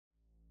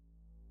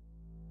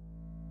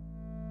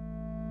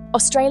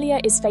Australia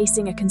is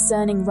facing a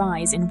concerning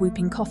rise in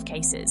whooping cough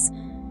cases.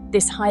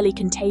 This highly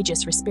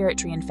contagious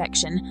respiratory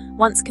infection,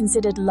 once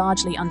considered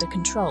largely under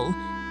control,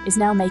 is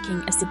now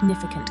making a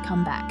significant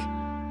comeback.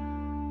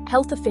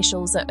 Health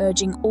officials are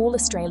urging all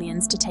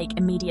Australians to take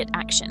immediate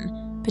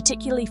action,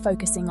 particularly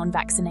focusing on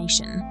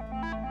vaccination.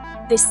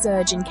 This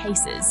surge in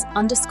cases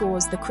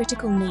underscores the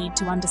critical need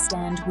to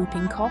understand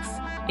whooping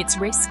cough, its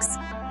risks,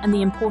 and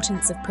the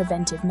importance of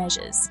preventive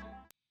measures.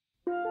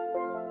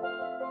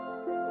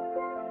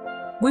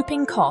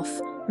 Whooping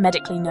cough,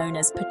 medically known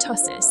as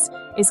pertussis,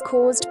 is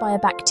caused by a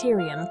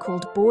bacterium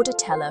called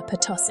Bordetella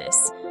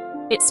pertussis.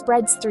 It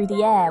spreads through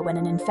the air when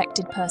an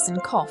infected person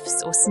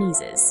coughs or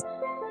sneezes.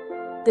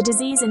 The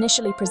disease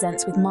initially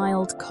presents with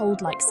mild,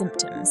 cold-like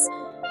symptoms,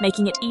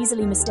 making it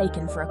easily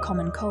mistaken for a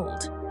common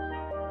cold.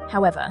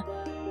 However,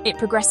 it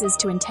progresses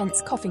to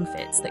intense coughing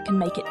fits that can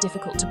make it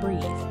difficult to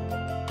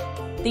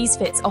breathe. These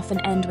fits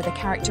often end with a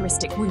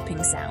characteristic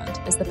whooping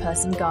sound as the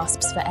person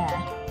gasps for air,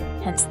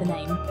 hence the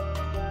name.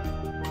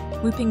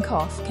 Whooping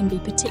cough can be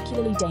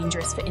particularly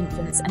dangerous for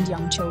infants and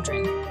young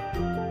children.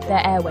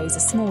 Their airways are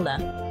smaller,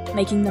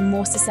 making them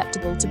more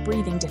susceptible to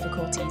breathing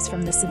difficulties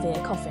from the severe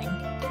coughing.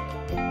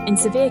 In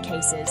severe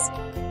cases,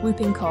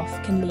 whooping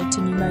cough can lead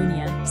to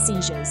pneumonia,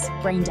 seizures,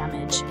 brain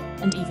damage,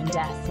 and even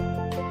death.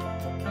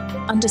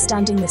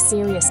 Understanding the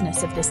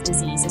seriousness of this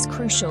disease is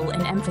crucial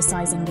in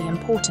emphasizing the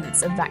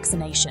importance of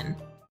vaccination.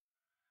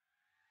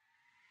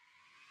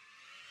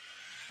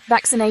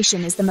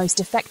 Vaccination is the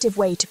most effective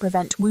way to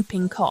prevent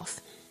whooping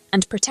cough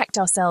and protect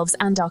ourselves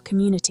and our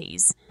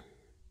communities.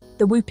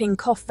 The whooping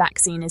cough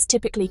vaccine is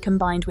typically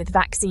combined with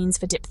vaccines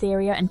for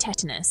diphtheria and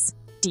tetanus,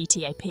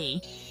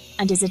 DTaP,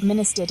 and is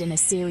administered in a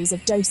series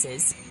of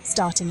doses,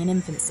 starting in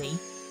infancy.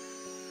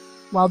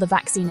 While the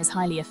vaccine is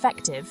highly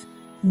effective,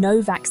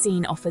 no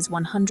vaccine offers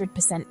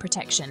 100%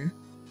 protection.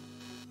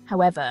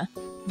 However,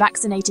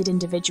 vaccinated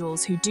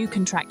individuals who do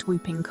contract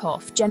whooping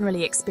cough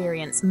generally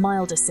experience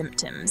milder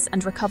symptoms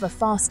and recover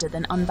faster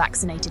than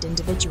unvaccinated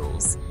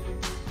individuals.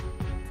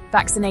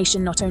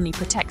 Vaccination not only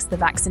protects the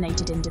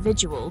vaccinated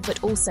individual,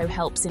 but also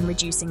helps in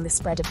reducing the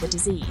spread of the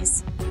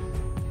disease.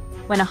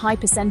 When a high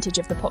percentage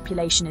of the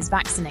population is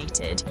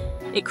vaccinated,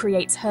 it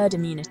creates herd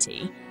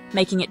immunity,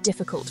 making it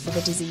difficult for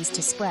the disease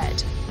to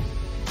spread.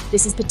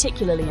 This is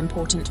particularly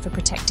important for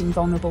protecting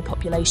vulnerable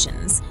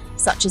populations,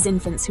 such as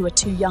infants who are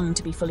too young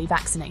to be fully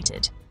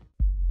vaccinated.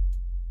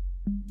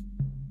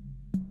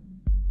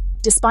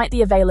 Despite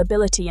the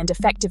availability and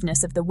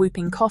effectiveness of the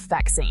whooping cough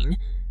vaccine,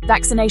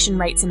 vaccination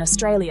rates in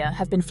Australia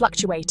have been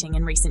fluctuating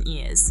in recent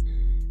years.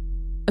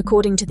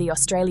 According to the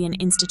Australian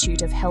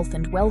Institute of Health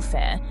and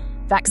Welfare,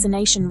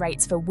 vaccination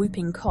rates for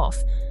whooping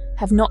cough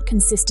have not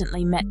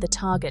consistently met the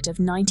target of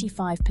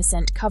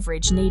 95%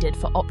 coverage needed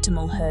for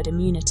optimal herd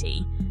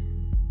immunity.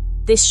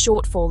 This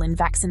shortfall in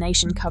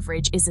vaccination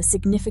coverage is a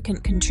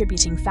significant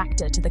contributing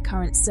factor to the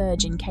current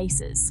surge in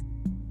cases.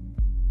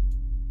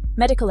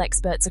 Medical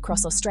experts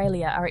across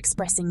Australia are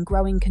expressing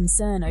growing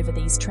concern over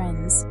these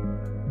trends.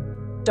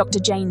 Dr.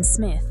 Jane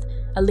Smith,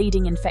 a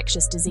leading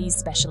infectious disease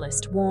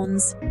specialist,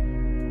 warns,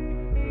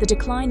 "The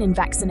decline in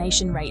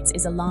vaccination rates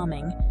is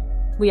alarming.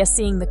 We are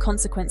seeing the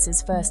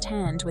consequences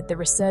firsthand with the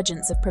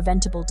resurgence of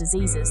preventable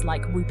diseases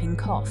like whooping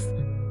cough."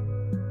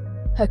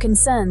 Her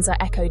concerns are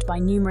echoed by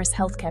numerous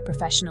healthcare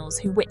professionals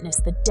who witness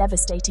the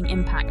devastating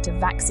impact of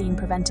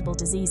vaccine-preventable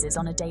diseases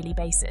on a daily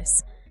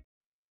basis.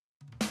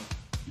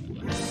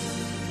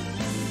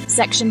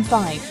 Section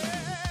 5.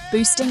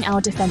 Boosting our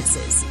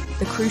defences,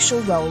 the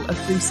crucial role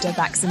of booster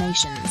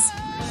vaccinations.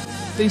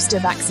 Booster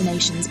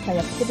vaccinations play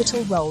a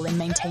pivotal role in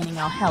maintaining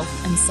our health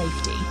and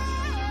safety.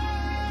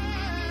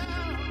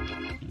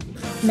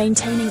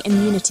 Maintaining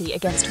immunity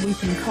against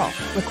whooping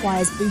cough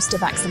requires booster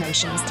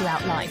vaccinations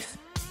throughout life.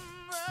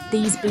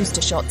 These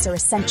booster shots are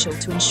essential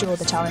to ensure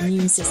that our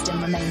immune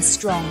system remains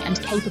strong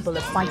and capable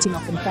of fighting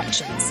off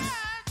infections.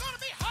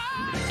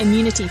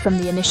 Immunity from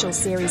the initial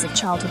series of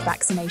childhood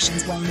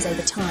vaccinations wanes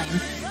over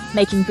time,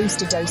 making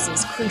booster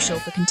doses crucial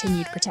for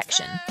continued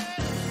protection.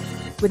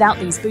 Without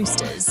these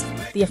boosters,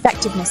 the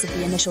effectiveness of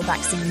the initial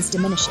vaccines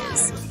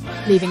diminishes,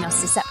 leaving us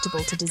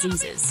susceptible to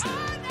diseases.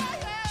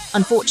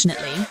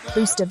 Unfortunately,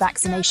 booster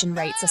vaccination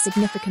rates are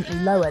significantly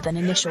lower than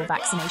initial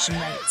vaccination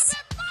rates.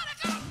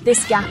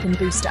 This gap in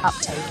booster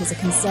uptake is a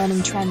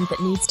concerning trend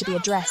that needs to be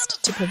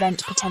addressed to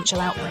prevent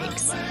potential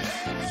outbreaks.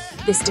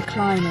 This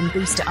decline in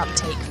booster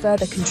uptake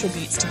further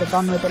contributes to the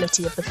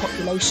vulnerability of the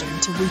population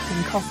to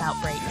whooping cough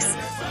outbreaks.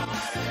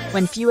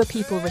 When fewer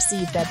people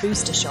receive their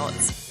booster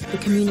shots, the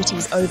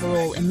community's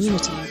overall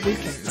immunity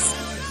weakens.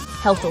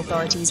 Health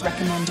authorities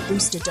recommend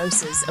booster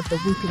doses of the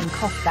whooping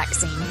cough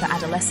vaccine for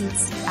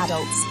adolescents,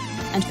 adults,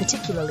 and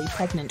particularly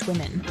pregnant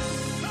women.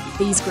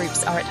 These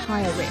groups are at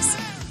higher risk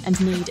and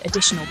need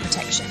additional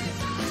protection.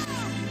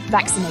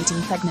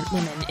 Vaccinating pregnant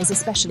women is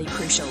especially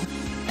crucial,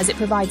 as it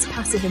provides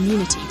passive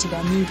immunity to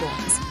their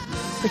newborns,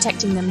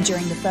 protecting them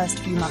during the first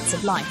few months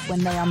of life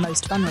when they are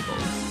most vulnerable.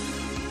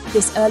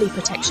 This early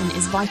protection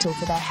is vital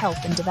for their health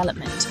and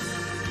development.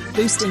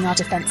 Boosting our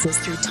defenses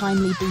through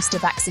timely booster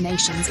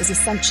vaccinations is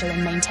essential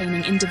in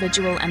maintaining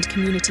individual and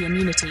community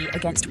immunity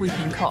against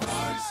whooping cough.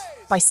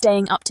 By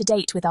staying up to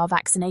date with our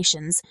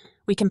vaccinations,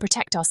 we can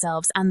protect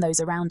ourselves and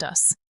those around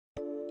us.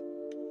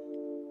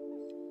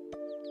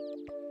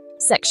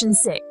 Section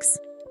 6.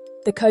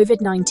 The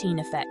COVID-19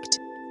 effect.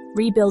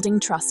 Rebuilding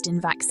trust in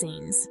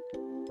vaccines.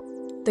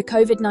 The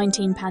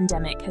COVID-19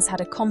 pandemic has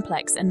had a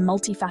complex and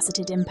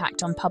multifaceted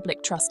impact on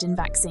public trust in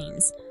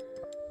vaccines.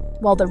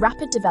 While the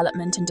rapid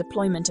development and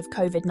deployment of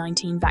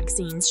COVID-19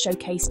 vaccines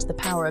showcased the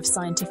power of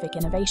scientific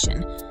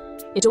innovation,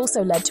 it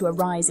also led to a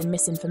rise in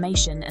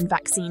misinformation and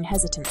vaccine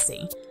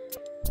hesitancy.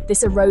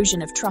 This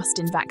erosion of trust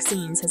in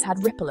vaccines has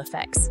had ripple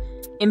effects,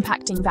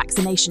 impacting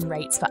vaccination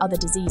rates for other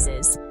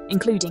diseases,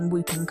 including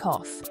whooping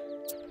cough.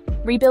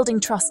 Rebuilding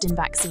trust in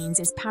vaccines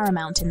is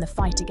paramount in the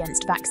fight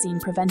against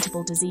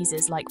vaccine-preventable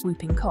diseases like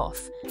whooping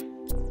cough.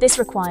 This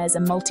requires a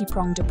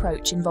multi-pronged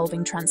approach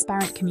involving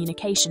transparent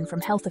communication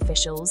from health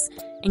officials,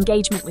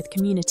 engagement with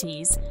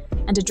communities,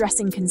 and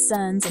addressing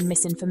concerns and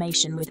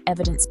misinformation with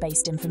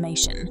evidence-based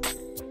information.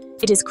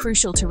 It is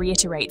crucial to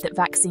reiterate that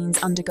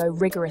vaccines undergo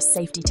rigorous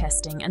safety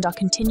testing and are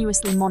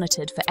continuously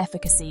monitored for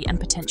efficacy and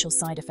potential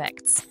side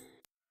effects.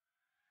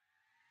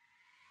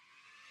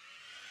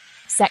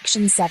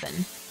 Section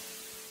 7.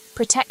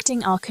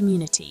 Protecting our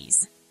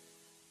communities.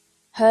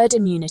 Herd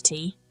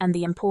immunity and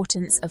the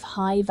importance of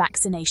high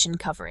vaccination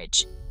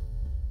coverage.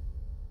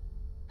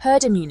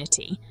 Herd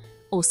immunity,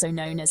 also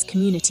known as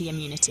community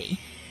immunity,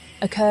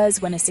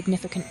 occurs when a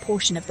significant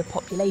portion of the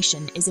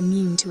population is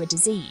immune to a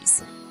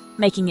disease,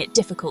 making it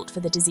difficult for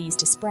the disease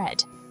to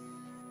spread.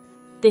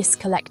 This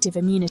collective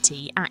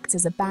immunity acts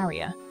as a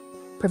barrier,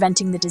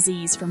 preventing the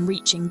disease from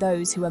reaching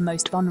those who are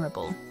most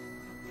vulnerable.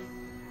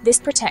 This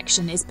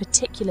protection is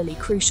particularly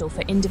crucial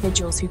for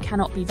individuals who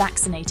cannot be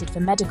vaccinated for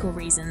medical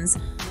reasons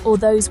or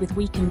those with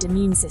weakened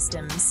immune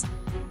systems.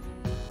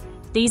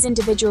 These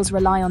individuals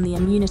rely on the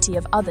immunity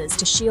of others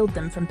to shield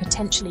them from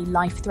potentially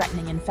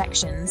life-threatening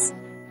infections.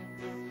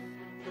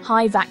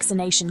 High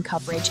vaccination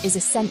coverage is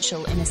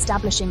essential in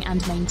establishing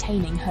and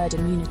maintaining herd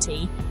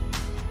immunity.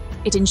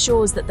 It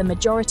ensures that the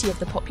majority of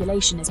the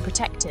population is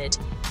protected,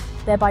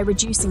 thereby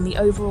reducing the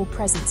overall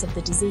presence of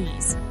the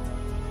disease.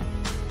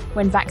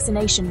 When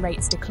vaccination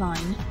rates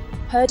decline,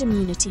 herd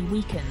immunity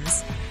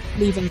weakens,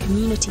 leaving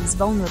communities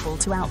vulnerable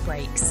to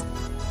outbreaks.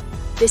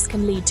 This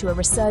can lead to a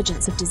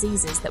resurgence of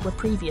diseases that were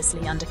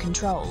previously under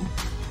control.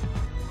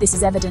 This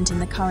is evident in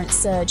the current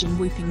surge in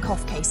whooping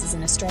cough cases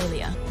in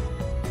Australia.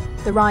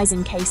 The rise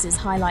in cases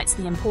highlights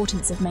the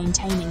importance of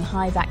maintaining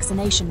high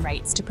vaccination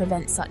rates to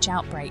prevent such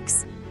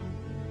outbreaks.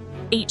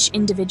 Each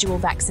individual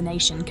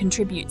vaccination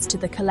contributes to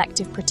the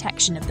collective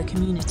protection of the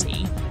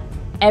community.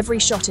 Every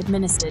shot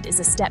administered is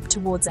a step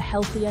towards a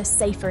healthier,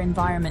 safer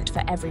environment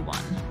for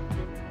everyone.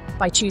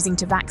 By choosing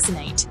to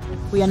vaccinate,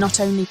 we are not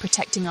only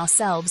protecting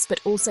ourselves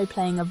but also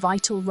playing a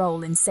vital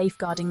role in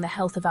safeguarding the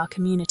health of our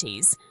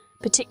communities,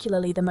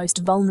 particularly the most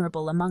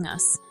vulnerable among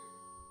us.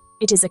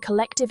 It is a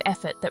collective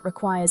effort that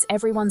requires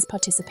everyone's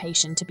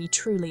participation to be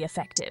truly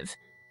effective.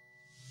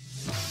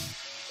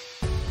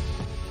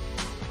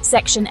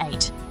 Section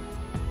 8.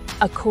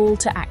 A call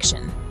to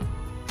action.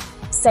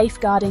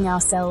 Safeguarding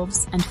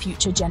ourselves and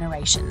future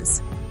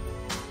generations.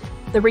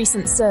 The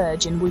recent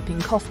surge in whooping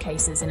cough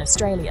cases in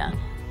Australia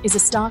is a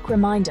stark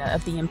reminder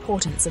of the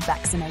importance of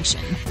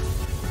vaccination.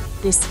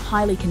 This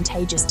highly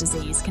contagious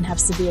disease can have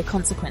severe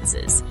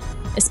consequences,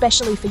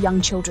 especially for young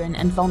children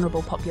and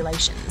vulnerable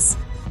populations.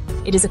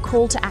 It is a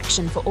call to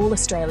action for all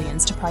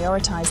Australians to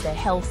prioritise their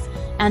health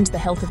and the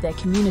health of their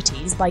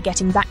communities by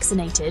getting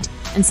vaccinated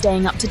and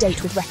staying up to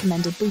date with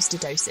recommended booster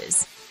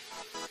doses.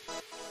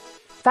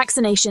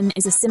 Vaccination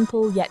is a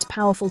simple yet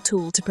powerful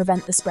tool to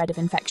prevent the spread of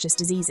infectious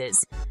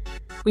diseases.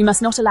 We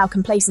must not allow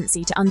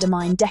complacency to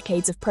undermine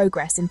decades of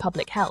progress in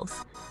public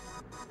health.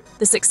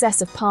 The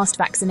success of past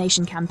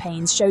vaccination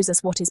campaigns shows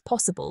us what is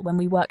possible when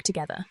we work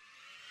together.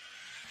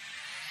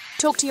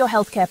 Talk to your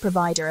healthcare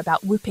provider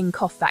about whooping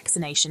cough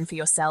vaccination for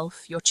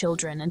yourself, your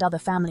children, and other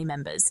family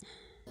members.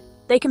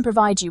 They can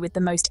provide you with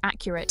the most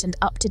accurate and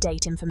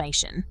up-to-date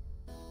information.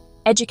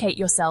 Educate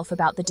yourself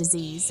about the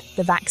disease,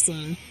 the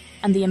vaccine,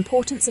 and the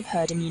importance of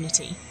herd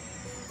immunity.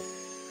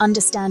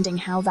 Understanding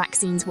how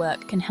vaccines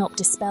work can help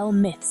dispel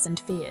myths and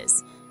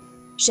fears.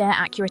 Share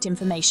accurate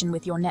information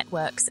with your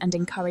networks and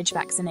encourage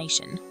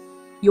vaccination.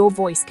 Your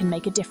voice can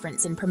make a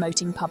difference in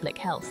promoting public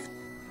health.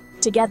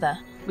 Together,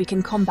 we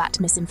can combat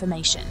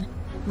misinformation,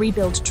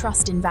 rebuild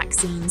trust in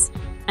vaccines,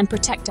 and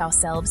protect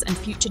ourselves and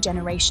future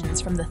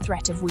generations from the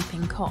threat of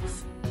whooping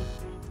cough.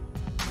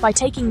 By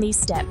taking these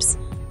steps,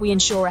 we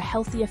ensure a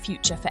healthier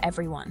future for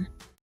everyone.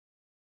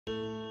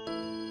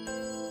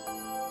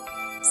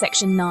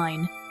 Section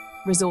 9.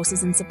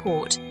 Resources and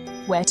support.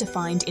 Where to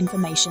find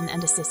information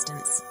and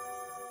assistance.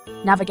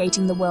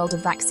 Navigating the world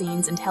of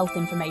vaccines and health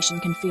information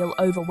can feel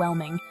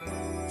overwhelming.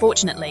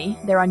 Fortunately,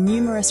 there are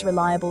numerous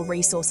reliable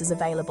resources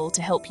available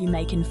to help you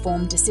make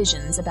informed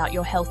decisions about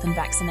your health and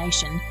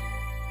vaccination.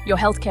 Your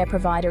healthcare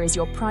provider is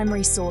your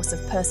primary source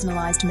of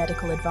personalized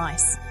medical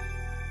advice.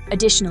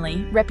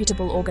 Additionally,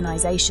 reputable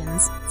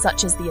organisations,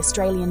 such as the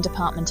Australian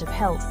Department of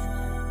Health,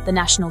 the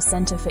National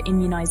Centre for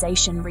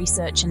Immunisation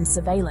Research and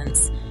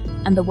Surveillance,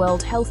 and the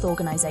World Health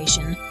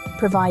Organization,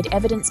 provide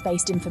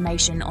evidence-based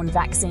information on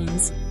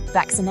vaccines,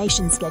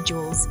 vaccination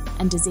schedules,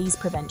 and disease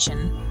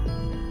prevention.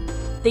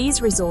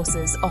 These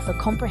resources offer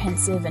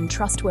comprehensive and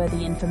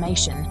trustworthy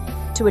information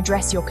to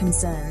address your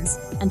concerns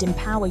and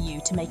empower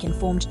you to make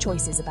informed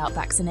choices about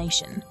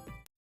vaccination.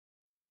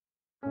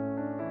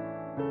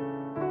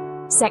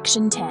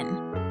 Section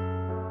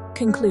 10.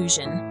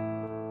 Conclusion.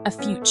 A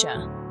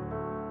future.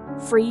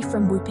 Free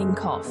from whooping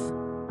cough.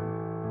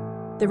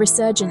 The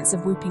resurgence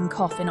of whooping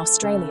cough in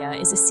Australia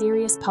is a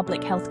serious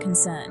public health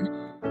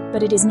concern,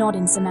 but it is not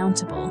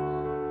insurmountable.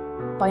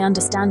 By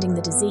understanding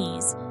the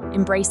disease,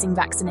 embracing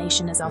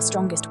vaccination as our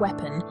strongest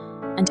weapon,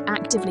 and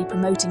actively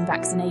promoting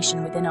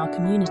vaccination within our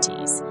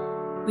communities,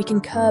 we can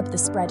curb the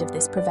spread of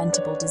this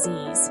preventable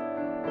disease.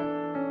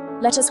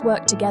 Let us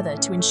work together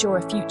to ensure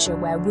a future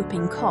where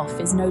whooping cough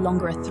is no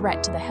longer a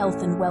threat to the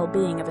health and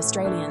well-being of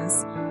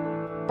Australians.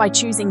 By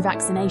choosing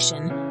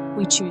vaccination,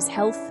 we choose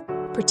health,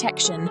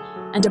 protection,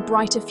 and a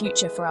brighter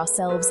future for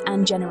ourselves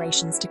and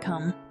generations to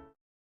come.